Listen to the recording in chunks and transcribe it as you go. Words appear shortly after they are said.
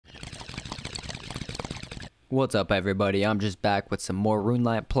What's up everybody, I'm just back with some more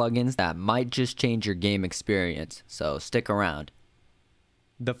Runelite plugins that might just change your game experience, so stick around.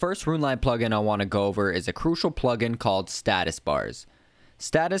 The first Runelite plugin I want to go over is a crucial plugin called status bars.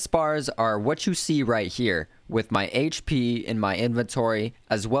 Status bars are what you see right here with my HP in my inventory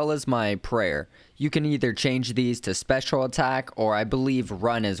as well as my prayer. You can either change these to special attack or I believe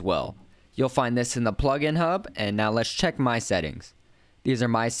run as well. You'll find this in the plugin hub, and now let's check my settings. These are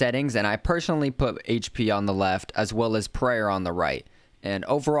my settings, and I personally put HP on the left as well as prayer on the right. And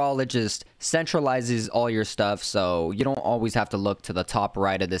overall, it just centralizes all your stuff, so you don't always have to look to the top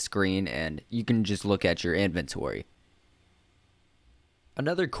right of the screen, and you can just look at your inventory.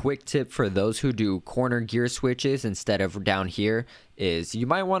 Another quick tip for those who do corner gear switches instead of down here is you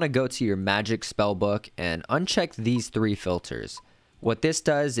might want to go to your magic spellbook and uncheck these three filters. What this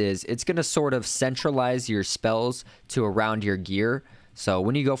does is it's going to sort of centralize your spells to around your gear. So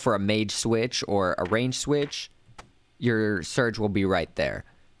when you go for a mage switch or a range switch, your surge will be right there.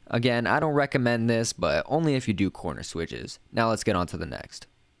 Again, I don't recommend this, but only if you do corner switches. Now let's get on to the next.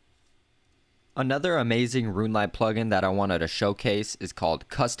 Another amazing Runelite plugin that I wanted to showcase is called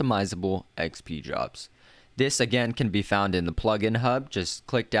Customizable XP Drops. This again can be found in the plugin hub. Just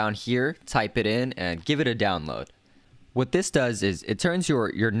click down here, type it in, and give it a download. What this does is it turns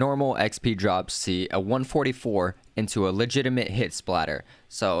your normal XP drops, see, a 144 into a legitimate hit splatter.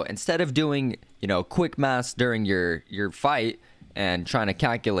 So instead of doing, quick math during your fight and trying to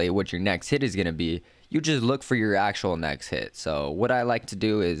calculate what your next hit is going to be, you just look for your actual next hit. So what I like to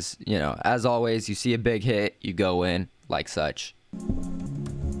do is, as always, you see a big hit, you go in like such.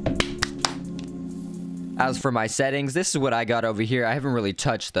 As for my settings, this is what I got over here. I haven't really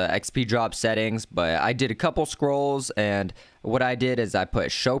touched the XP drop settings, but I did a couple scrolls, and what I did is I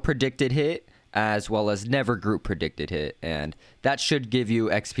put show predicted hit as well as never group predicted hit, and that should give you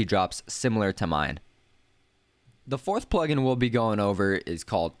XP drops similar to mine. The fourth plugin we'll be going over is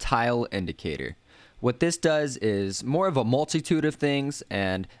called Tile Indicator. What this does is more of a multitude of things,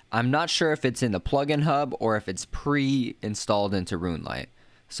 and I'm not sure if it's in the plugin hub or if it's pre-installed into Runelite.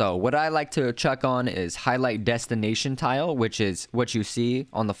 So what I like to check on is highlight destination tile, which is what you see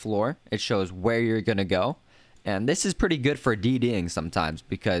on the floor. It shows where you're going to go. And this is pretty good for DDing sometimes,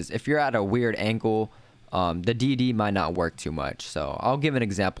 because if you're at a weird angle, the DD might not work too much. So I'll give an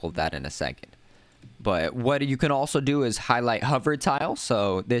example of that in a second. But what you can also do is highlight hover tile.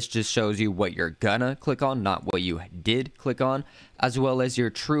 So this just shows you what you're gonna click on, not what you did click on, as well as your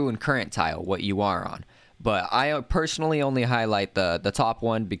true and current tile, what you are on. But I personally only highlight the top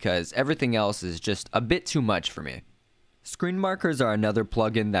one because everything else is just a bit too much for me. Screen markers are another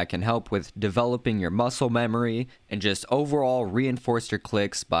plugin that can help with developing your muscle memory and just overall reinforce your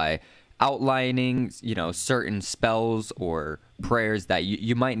clicks by outlining, certain spells or prayers that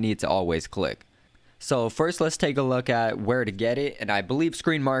you might need to always click. So first let's take a look at where to get it, and I believe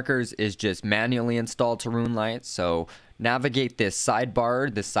screen markers is just manually installed to Runelite. So navigate this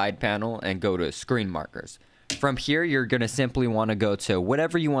sidebar, this side panel, and go to screen markers. From here you're going to simply want to go to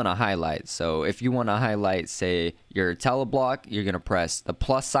whatever you want to highlight. So if you want to highlight, say, your teleblock, you're going to press the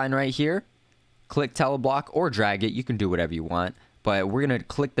plus sign right here, click teleblock or drag it, you can do whatever you want, but we're going to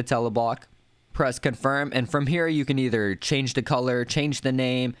click the teleblock, press confirm, and from here you can either change the color, change the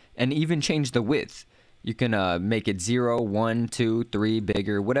name, and even change the width. You can make it 0, 1, 2, 3,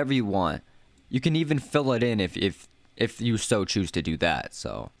 bigger, whatever you want. You can even fill it in if you so choose to do that.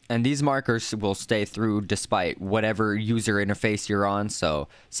 So, and these markers will stay through despite whatever user interface you're on. So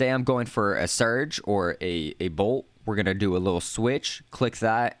say I'm going for a surge or a bolt, we're going to do a little switch, click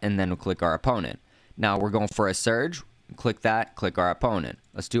that, and then we'll click our opponent. Now we're going for a surge, click that, click our opponent.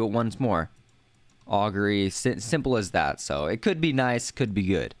 Let's do it once more. Augury, simple as that. So it could be nice, could be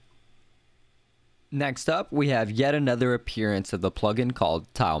good. Next up, we have yet another appearance of the plugin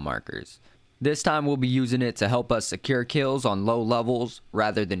called Tile Markers. This time we'll be using it to help us secure kills on low levels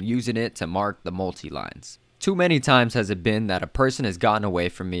rather than using it to mark the multi-lines. Too many times has it been that a person has gotten away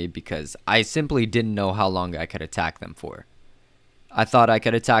from me because I simply didn't know how long I could attack them for. I thought I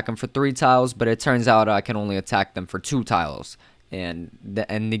could attack them for 3 tiles, but it turns out I can only attack them for 2 tiles. And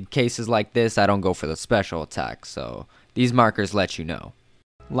in cases like this, I don't go for the special attack, so these markers let you know.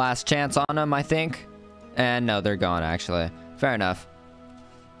 Last chance on them, I think. And no, they're gone actually. Fair enough.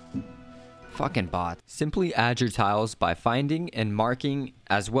 Fucking bot. Simply add your tiles by finding and marking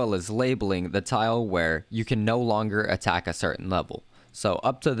as well as labeling the tile where you can no longer attack a certain level. So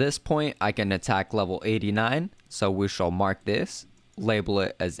up to this point, I can attack level 89. So we shall mark this, label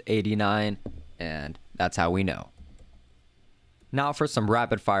it as 89, and that's how we know. Now for some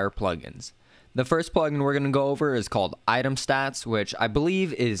rapid fire plugins. The first plugin we're going to go over is called Item Stats, which I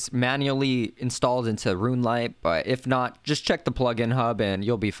believe is manually installed into Runelite, but if not, just check the plugin hub and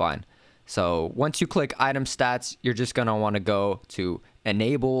you'll be fine. So once you click Item Stats, you're just going to want to go to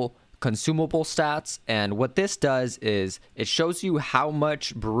Enable Consumable Stats, and what this does is it shows you how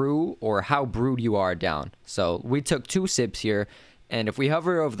much brew or how brewed you are down. So we took 2 sips here, and if we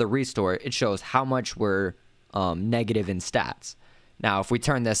hover over the restore, it shows how much we're negative in stats. Now if we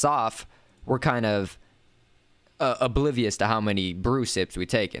turn this off, we're kind of oblivious to how many brew sips we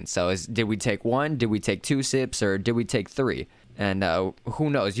taken. So did we take 1, did we take 2 sips, or did we take 3? And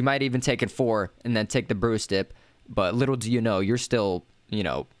who knows, you might even take it 4 and then take the brew sip, but little do you know, you're still, you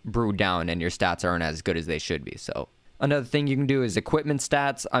know, brewed down and your stats aren't as good as they should be. So another thing you can do is equipment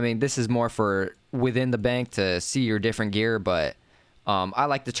stats. I mean, this is more for within the bank to see your different gear, but I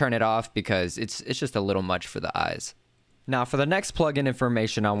like to turn it off because it's just a little much for the eyes. Now for the next plugin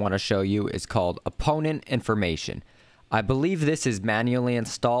information I want to show you is called Opponent Information. I believe this is manually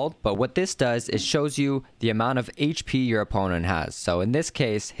installed, but what this does is shows you the amount of HP your opponent has. So in this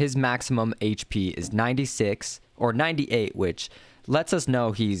case, his maximum HP is 96 or 98, which lets us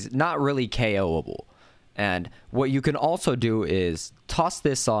know he's not really KOable. And what you can also do is toss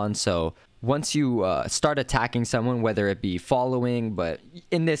this on, so once you start attacking someone, whether it be following, but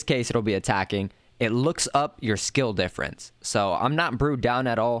in this case it'll be attacking, it looks up your skill difference. So I'm not brewed down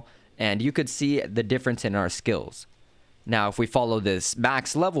at all, and you could see the difference in our skills. Now if we follow this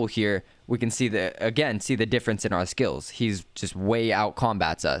max level here, we can see the difference in our skills. He's just way out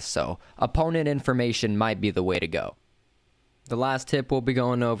combats us, so opponent information might be the way to go. The last tip we'll be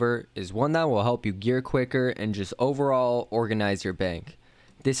going over is one that will help you gear quicker and just overall organize your bank.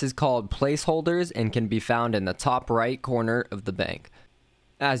 This is called placeholders and can be found in the top right corner of the bank.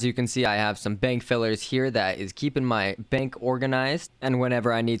 As you can see, I have some bank fillers here that is keeping my bank organized, and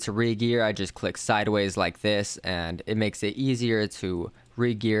whenever I need to re-gear, I just click sideways like this, and it makes it easier to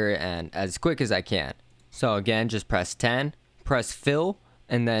re-gear and as quick as I can. So again, just press 10, press fill,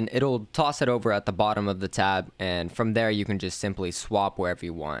 and then it'll toss it over at the bottom of the tab, and from there you can just simply swap wherever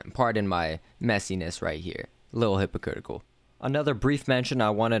you want. Pardon my messiness right here, a little hypocritical. Another brief mention I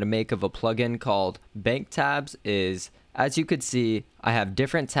wanted to make of a plugin called Bank Tabs is, as you could see, I have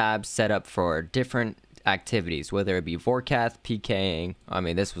different tabs set up for different activities, whether it be Vorkath, PKing, I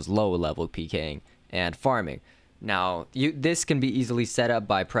mean this was low level PKing, and farming. Now this can be easily set up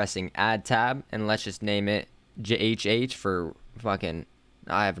by pressing add tab, and let's just name it JHH for fucking,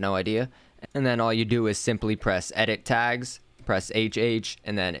 I have no idea. And then all you do is simply press edit tags, press HH,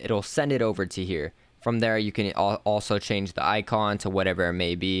 and then it'll send it over to here. From there you can also change the icon to whatever it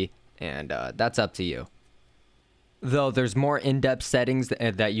may be, and that's up to you. Though there's more in-depth settings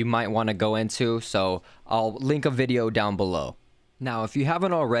that you might want to go into, so I'll link a video down below. Now if you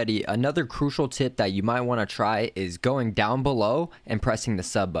haven't already, another crucial tip that you might want to try is going down below and pressing the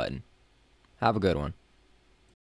sub button. Have a good one.